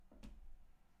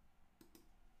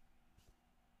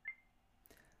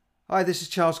Hi, this is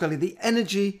Charles Gully. The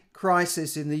energy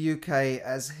crisis in the UK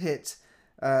has hit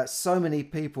so many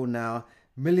people now.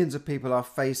 Millions of people are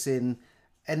facing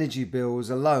energy bills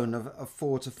alone of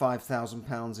 £4,000 to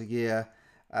 £5,000 a year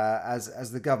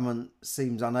as the government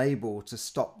seems unable to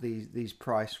stop these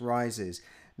price rises.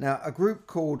 Now, a group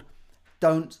called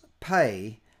Don't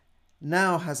Pay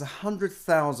now has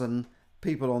 100,000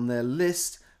 people on their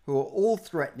list who are all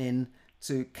threatening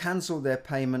to cancel their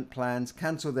payment plans,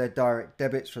 cancel their direct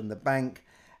debits from the bank.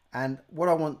 And what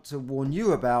I want to warn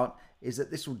you about is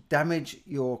that this will damage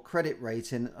your credit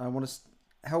rating. I want to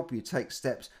help you take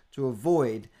steps to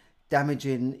avoid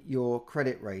damaging your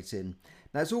credit rating.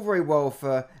 Now, it's all very well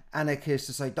for anarchists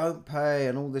to say don't pay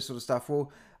and all this sort of stuff.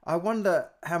 Well, I wonder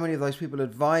how many of those people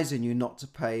advising you not to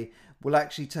pay will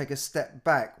actually take a step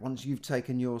back once you've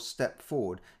taken your step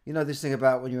forward. You know this thing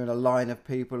about when you're in a line of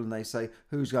people and they say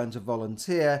who's going to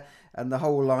volunteer, and the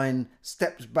whole line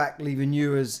steps back, leaving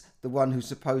you as the one who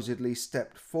supposedly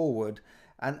stepped forward.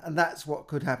 And that's what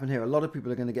could happen here. A lot of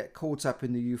people are going to get caught up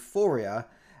in the euphoria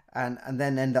and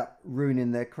then end up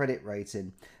ruining their credit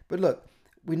rating. But look,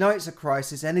 we know it's a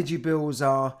crisis. Energy bills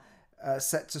are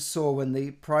set to soar when the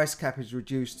price cap is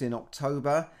reduced in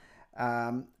October.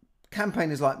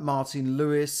 Campaigners like Martin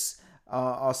Lewis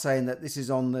are saying that this is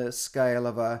on the scale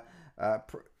of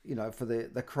for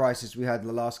the crisis we had in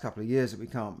the last couple of years that we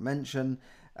can't mention.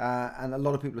 And a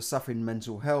lot of people are suffering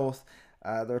mental health.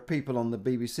 There are people on the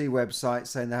BBC website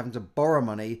saying they're having to borrow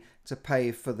money to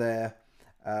pay for their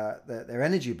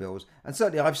energy bills. And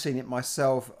certainly I've seen it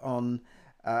myself on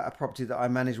a property that I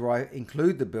manage where I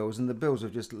include the bills, and the bills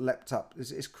have just leapt up.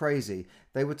 It's crazy.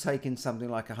 They were taking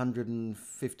something like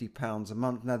 £150 a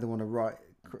month. Now they want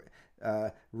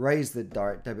to raise the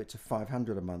direct debit to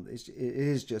 £500 a month. It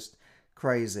is just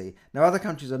crazy. Now other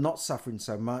countries are not suffering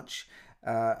so much.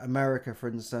 America, for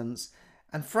instance,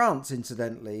 and France,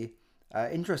 incidentally,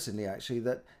 interestingly actually,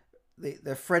 that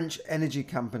the French energy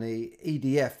company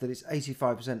EDF, that is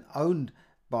 85% owned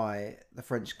by the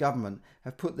French government,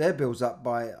 have put their bills up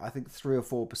by I think 3 or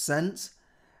 4%,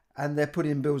 and they're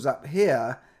putting bills up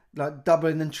here like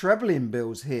doubling and trebling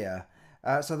bills here.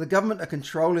 So the government are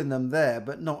controlling them there,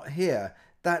 but not here.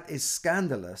 That is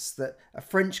scandalous that a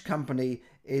French company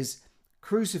is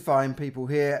crucifying people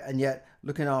here and yet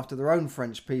looking after their own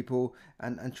French people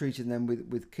and treating them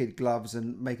with kid gloves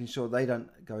and making sure they don't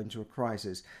go into a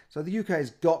crisis. So the UK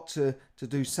has got to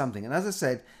do something. And as I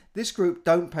said, this group,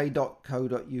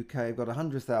 don'tpay.co.uk, have got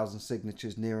 100,000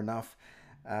 signatures, near enough.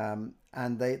 And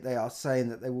they are saying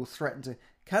that they will threaten to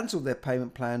cancel their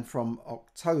payment plan from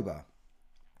October.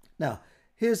 Now,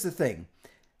 here's the thing.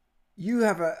 You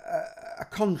have a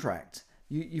contract.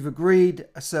 You've agreed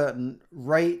a certain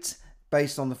rate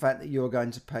based on the fact that you're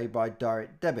going to pay by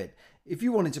direct debit. If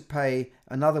you wanted to pay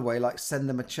another way, like send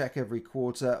them a check every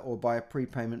quarter or buy a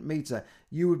prepayment meter,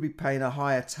 you would be paying a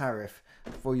higher tariff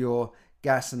for your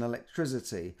gas and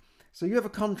electricity. So you have a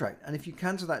contract, and if you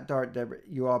cancel that direct debit,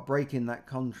 you are breaking that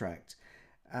contract.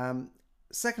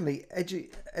 Secondly,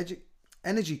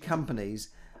 energy companies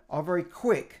are very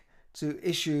quick to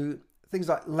issue things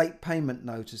like late payment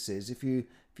notices. If you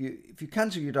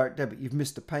cancel your direct debit, you've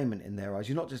missed a payment in their eyes.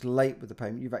 You're not just late with the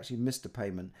payment, you've actually missed a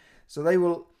payment. So they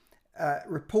will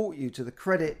report you to the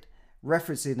credit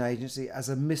referencing agency as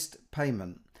a missed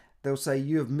payment. They'll say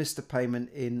you have missed a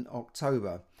payment in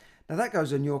October. Now that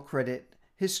goes on your credit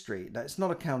history. Now it's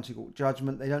not a county court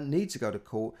judgment. They don't need to go to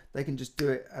court. They can just do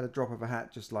it at a drop of a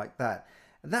hat, just like that.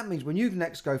 And that means when you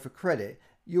next go for credit,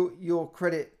 your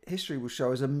credit history will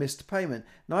show as a missed payment.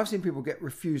 Now, I've seen people get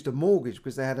refused a mortgage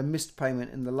because they had a missed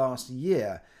payment in the last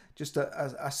year, just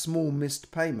a small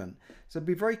missed payment. So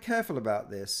be very careful about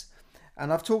this.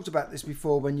 And I've talked about this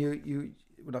before when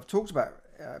I've talked about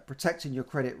protecting your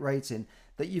credit rating,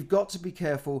 that you've got to be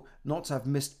careful not to have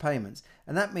missed payments.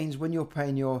 And that means when you're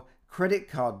paying your credit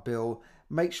card bill,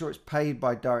 make sure it's paid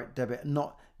by direct debit and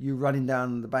not you running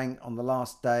down the bank on the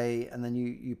last day and then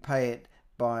you pay it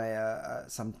by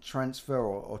some transfer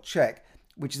or check,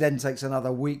 which then takes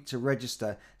another week to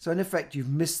register. So in effect, you've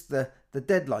missed the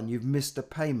deadline, you've missed a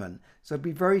payment. So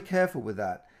be very careful with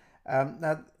that.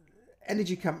 Now,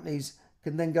 energy companies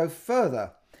can then go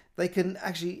further. They can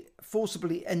actually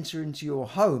forcibly enter into your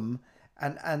home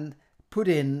and put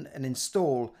in and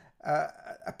install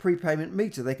a prepayment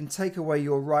meter. They can take away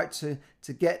your right to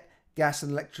get gas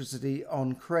and electricity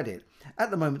on credit. At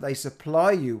the moment, they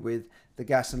supply you with the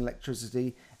gas and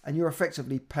electricity and you're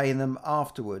effectively paying them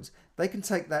afterwards. They can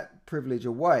take that privilege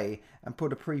away and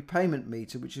put a prepayment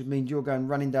meter, which would mean you're going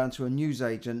running down to a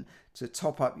newsagent to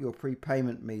top up your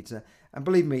prepayment meter. And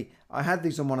believe me, I had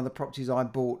these on one of the properties I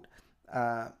bought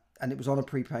and it was on a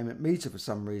prepayment meter for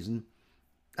some reason.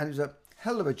 and it was a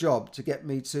hell of a job to get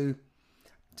me to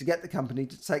get the company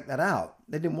to take that out.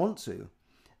 They didn't want to.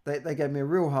 They gave me a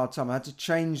real hard time. I had to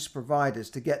change providers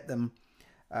to get them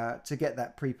to get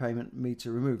that prepayment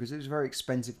meter removed because it was a very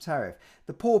expensive tariff.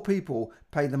 The poor people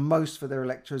pay the most for their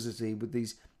electricity with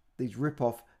these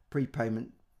rip-off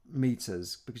prepayment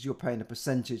meters because you're paying a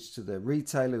percentage to the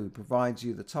retailer who provides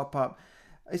you the top-up.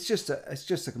 It's just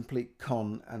a complete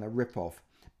con and a rip-off.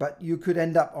 But you could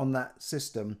end up on that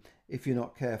system if you're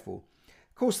not careful.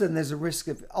 Of course, then there's a risk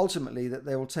of ultimately that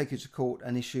they will take you to court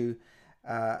and issue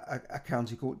a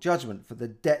county court judgment for the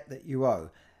debt that you owe.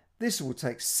 This will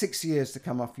take 6 years to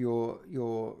come off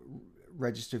your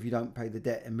register if you don't pay the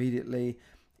debt immediately.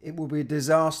 It will be a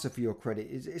disaster for your credit.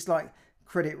 It's like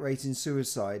credit rating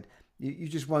suicide. You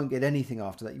just won't get anything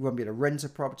after that. You won't be able to rent a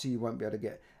property. You won't be able to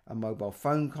get a mobile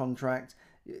phone contract.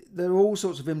 There are all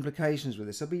sorts of implications with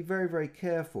this. So be very, very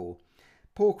careful.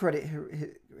 Poor credit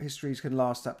histories can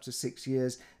last up to 6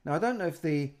 years. Now, I don't know if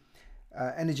the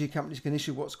energy companies can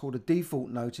issue what's called a default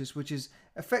notice, which is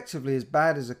effectively as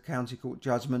bad as a county court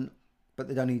judgment, but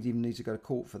they don't even need to go to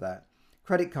court for that.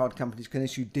 Credit card companies can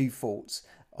issue defaults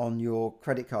on your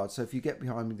credit card. So if you get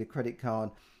behind with your credit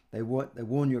card, they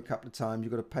warn you a couple of times,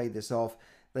 you've got to pay this off.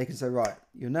 They can say, right,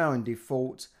 you're now in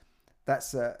default.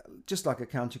 That's just like a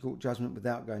county court judgment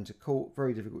without going to court.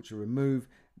 Very difficult to remove.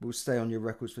 It will stay on your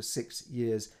records for 6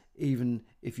 years, even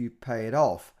if you pay it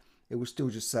off. It will still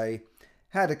just say,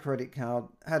 had a credit card,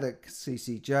 had a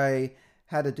CCJ,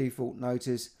 had a default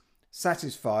notice,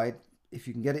 satisfied, if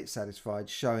you can get it satisfied,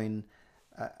 showing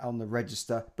on the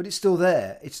register. But it's still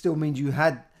there. It still means you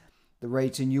had the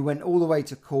rating. You went all the way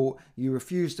to court, you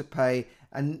refused to pay,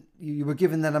 and you were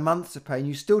given then a month to pay, and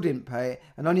you still didn't pay it.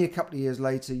 And only a couple of years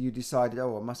later, you decided,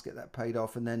 oh, I must get that paid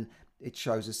off, and then it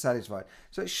shows as satisfied.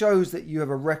 So it shows that you have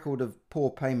a record of poor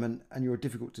payment and you're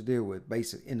difficult to deal with,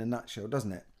 basically, in a nutshell,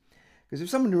 doesn't it? Because if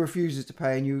someone refuses to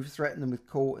pay and you threaten them with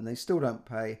court and they still don't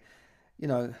pay,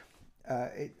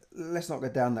 let's not go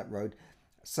down that road.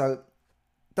 So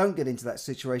don't get into that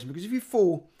situation, because if you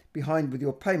fall behind with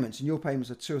your payments and your payments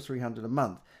are $200 or $300 a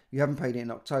month, you haven't paid it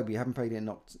in October, you haven't paid it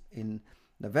in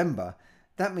November,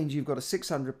 that means you've got a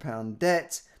 £600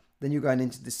 debt. Then you're going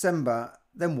into December,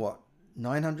 then what?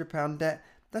 £900 debt.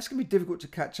 That's going to be difficult to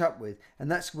catch up with,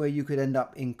 and that's where you could end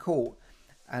up in court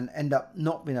and end up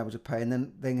not being able to pay, and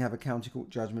then have a county court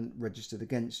judgment registered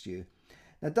against you.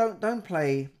 Now, don't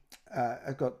play.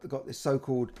 I've got this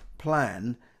so-called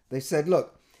plan. They said,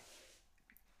 look,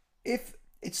 if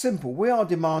it's simple, we are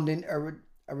demanding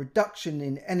a reduction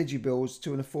in energy bills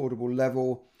to an affordable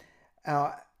level.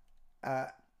 Our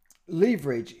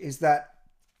leverage is that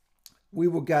we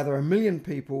will gather 1 million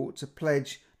people to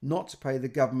pledge not to pay the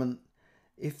government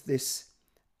if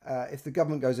the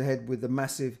government goes ahead with the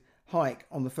massive hike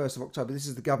on the 1st of October. This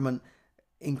is the government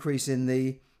increasing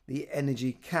the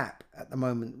energy cap at the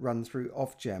moment run through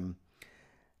Ofgem.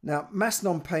 Now, mass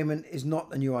non-payment is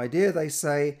not a new idea, they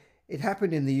say. It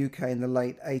happened in the UK in the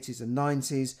late 80s and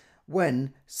 90s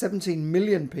when 17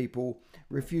 million people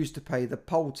refused to pay the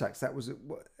poll tax. It was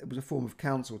a form of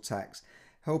council tax,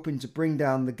 helping to bring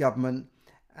down the government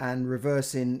and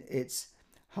reversing its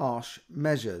harsh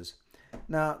measures.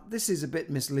 Now, this is a bit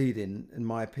misleading, in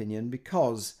my opinion,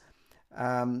 because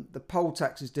the poll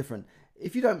tax is different.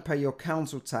 If you don't pay your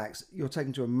council tax, you're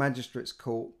taken to a magistrate's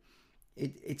court.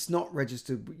 It's not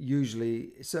registered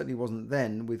usually. It certainly wasn't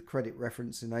then with credit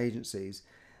referencing agencies.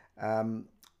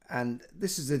 And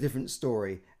this is a different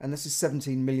story. And this is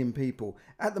 17 million people.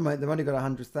 At the moment, they've only got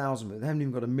 100,000, but they haven't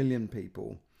even got 1 million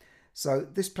people. So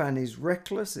this plan is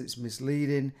reckless, it's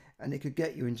misleading, and it could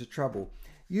get you into trouble.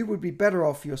 You would be better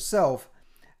off yourself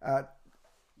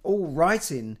all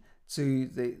writing to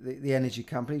the energy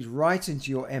companies, writing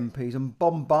to your MPs and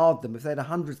bombard them. If they had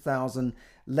 100,000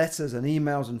 letters and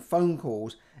emails and phone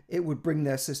calls, it would bring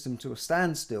their system to a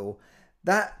standstill.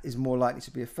 That is more likely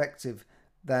to be effective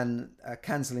than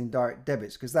cancelling direct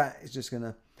debits, because that is just going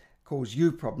to cause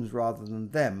you problems rather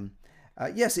than them.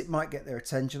 Yes, it might get their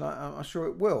attention. I'm sure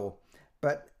it will.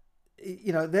 But,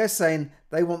 they're saying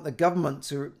they want the government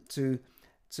to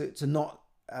not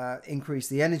increase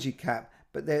the energy cap,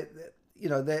 but their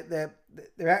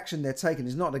action they're taking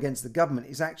is not against the government.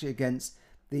 It's actually against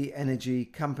the energy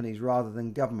companies rather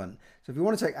than government. So if you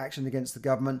want to take action against the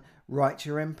government, write to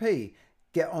your MP.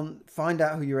 Find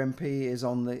out who your MP is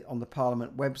on the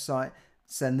Parliament website.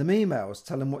 Send them emails.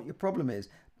 Tell them what your problem is.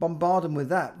 Bombard them with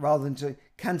that rather than to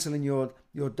cancelling your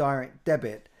direct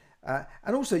debit.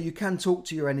 And also, you can talk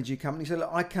to your energy company. Say, look,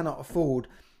 I cannot afford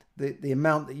the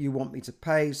amount that you want me to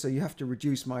pay, so you have to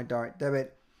reduce my direct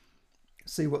debit.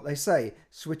 See what they say.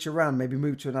 Switch around, maybe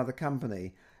move to another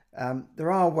company.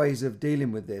 there are ways of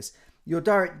dealing with this. Your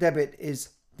direct debit is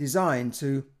designed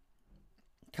to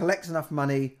collect enough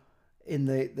money in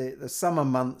the summer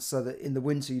months so that in the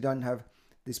winter you don't have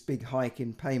this big hike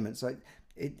in payments. So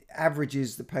it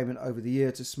averages the payment over the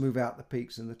year to smooth out the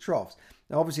peaks and the troughs.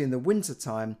 Now, obviously, in the winter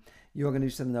time, you're going to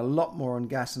be spending a lot more on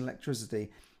gas and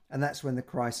electricity, and that's when the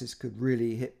crisis could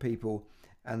really hit people,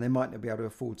 and they might not be able to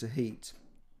afford to heat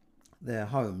their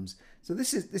homes. So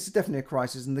this is definitely a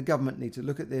crisis, and the government need to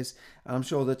look at this. And I'm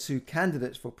sure the two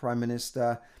candidates for Prime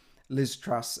Minister, Liz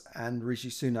Truss and Rishi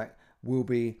Sunak, will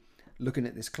be looking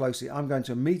at this closely. I'm going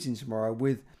to a meeting tomorrow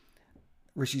with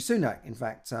Rishi Sunak. In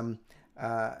fact,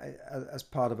 as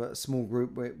part of a small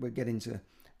group, we're getting to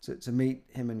meet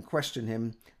him and question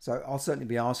him. So I'll certainly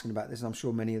be asking about this, and I'm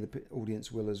sure many of the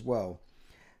audience will as well.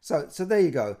 So there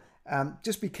you go.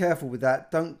 Just be careful with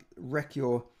that. Don't wreck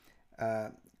your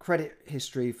credit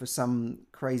history for some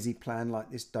crazy plan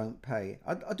like this. Don't pay.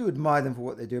 I do admire them for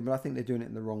what they're doing, but I think they're doing it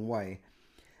in the wrong way.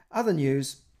 Other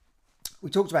news, we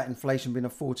talked about inflation being a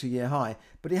 40-year high,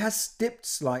 but it has dipped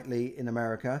slightly in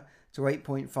America to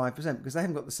 8.5% because they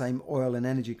haven't got the same oil and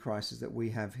energy crisis that we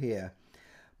have here.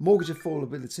 Mortgage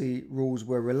affordability rules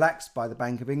were relaxed by the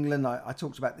Bank of England. I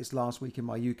talked about this last week in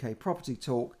my UK property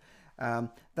talk.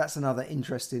 That's another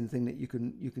interesting thing that you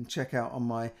can check out on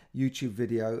my YouTube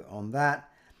video on that.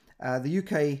 The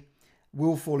UK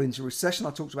will fall into recession.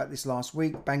 I talked about this last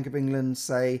week. Bank of England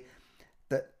say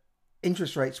that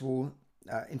interest rates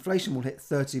inflation will hit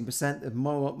 13%. There's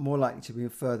more likely to be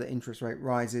further interest rate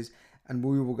rises, and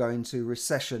we will go into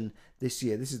recession this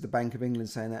year. This is the Bank of England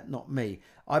saying that, not me.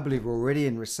 I believe we're already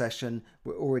in recession.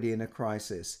 We're already in a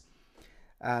crisis.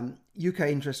 UK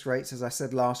interest rates, as I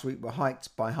said last week, were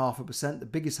hiked by 0.5%, the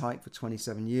biggest hike for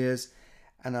 27 years,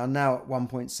 and are now at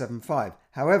 1.75.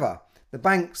 However,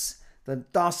 the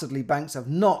dastardly banks, have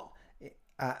not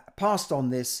passed on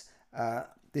this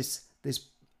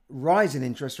rise in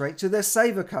interest rate to their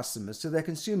saver customers, to their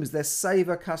consumers, their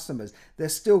saver customers. They're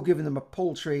still giving them a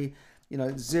paltry,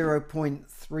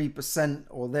 0.3%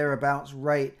 or thereabouts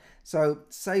rate. So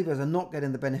savers are not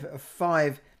getting the benefit of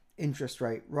 5 interest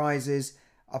rate rises.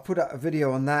 I put up a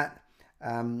video on that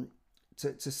to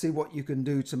see what you can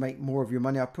do to make more of your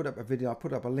money. I put up a video, I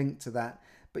put up a link to that.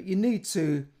 But you need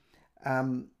to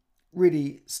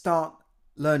really start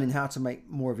learning how to make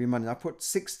more of your money. I put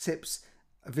 6 tips,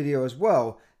 a video as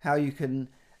well, how you can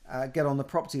get on the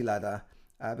property ladder,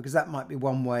 because that might be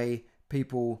one way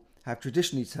people have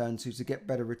traditionally turned to get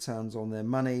better returns on their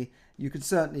money. You can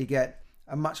certainly get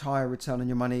a much higher return on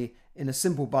your money in a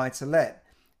simple buy to let.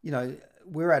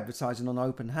 We're advertising on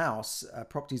Open House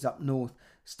properties up north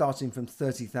starting from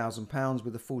 £30,000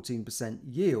 with a 14%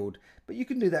 yield, but you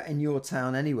can do that in your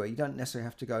town anywhere. You don't necessarily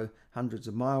have to go hundreds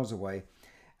of miles away.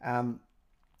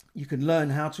 You can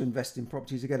learn how to invest in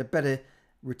properties to get a better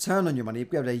return on your money. You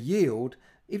get a yield.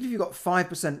 Even if you've got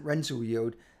 5% rental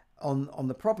yield on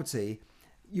the property,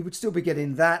 you would still be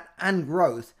getting that and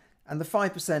growth, and the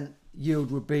 5%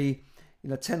 yield would be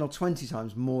 10 or 20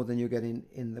 times more than you're getting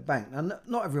in the bank. Now,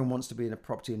 not everyone wants to be a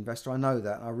property investor. I know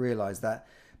that. I realize that.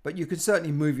 But you can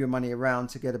certainly move your money around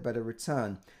to get a better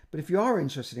return. But if you are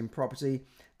interested in property,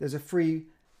 there's a free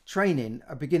training,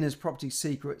 a Beginner's Property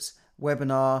Secrets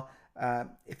webinar.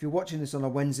 If you're watching this on a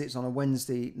Wednesday, it's on a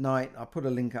Wednesday night. I'll put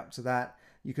a link up to that.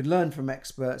 You can learn from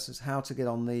experts as how to get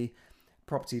on the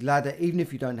property ladder. Even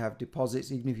if you don't have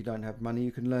deposits, even if you don't have money,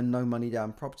 you can learn No Money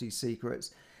Down Property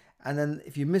Secrets. And then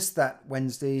if you missed that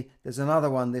Wednesday, there's another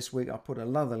one this week. I'll put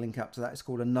another link up to that. It's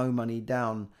called a No Money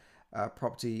Down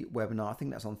property webinar. I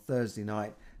think that's on Thursday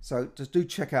night. So just do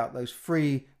check out those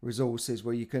free resources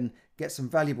where you can get some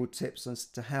valuable tips as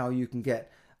to how you can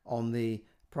get on the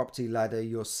property ladder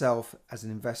yourself as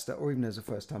an investor or even as a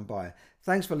first-time buyer.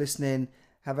 Thanks for listening.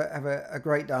 Have a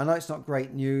great day. I know it's not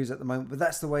great news at the moment, but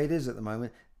that's the way it is at the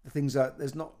moment.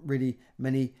 There's not really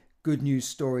many good news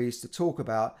stories to talk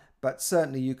about, but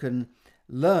certainly you can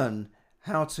learn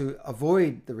how to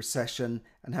avoid the recession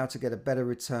and how to get a better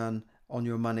return on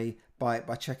your money by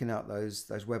checking out those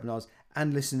webinars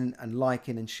and listening and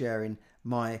liking and sharing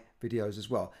my videos as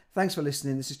well. Thanks for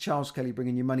listening. This is Charles Kelly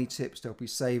bringing you money tips to help you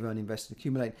save, earn, invest and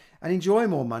accumulate and enjoy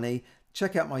more money.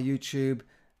 Check out my YouTube,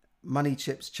 Money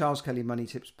Tips, Charles Kelly Money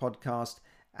Tips podcast,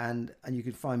 and you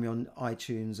can find me on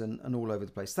iTunes and all over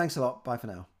the place. Thanks a lot. Bye for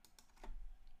now.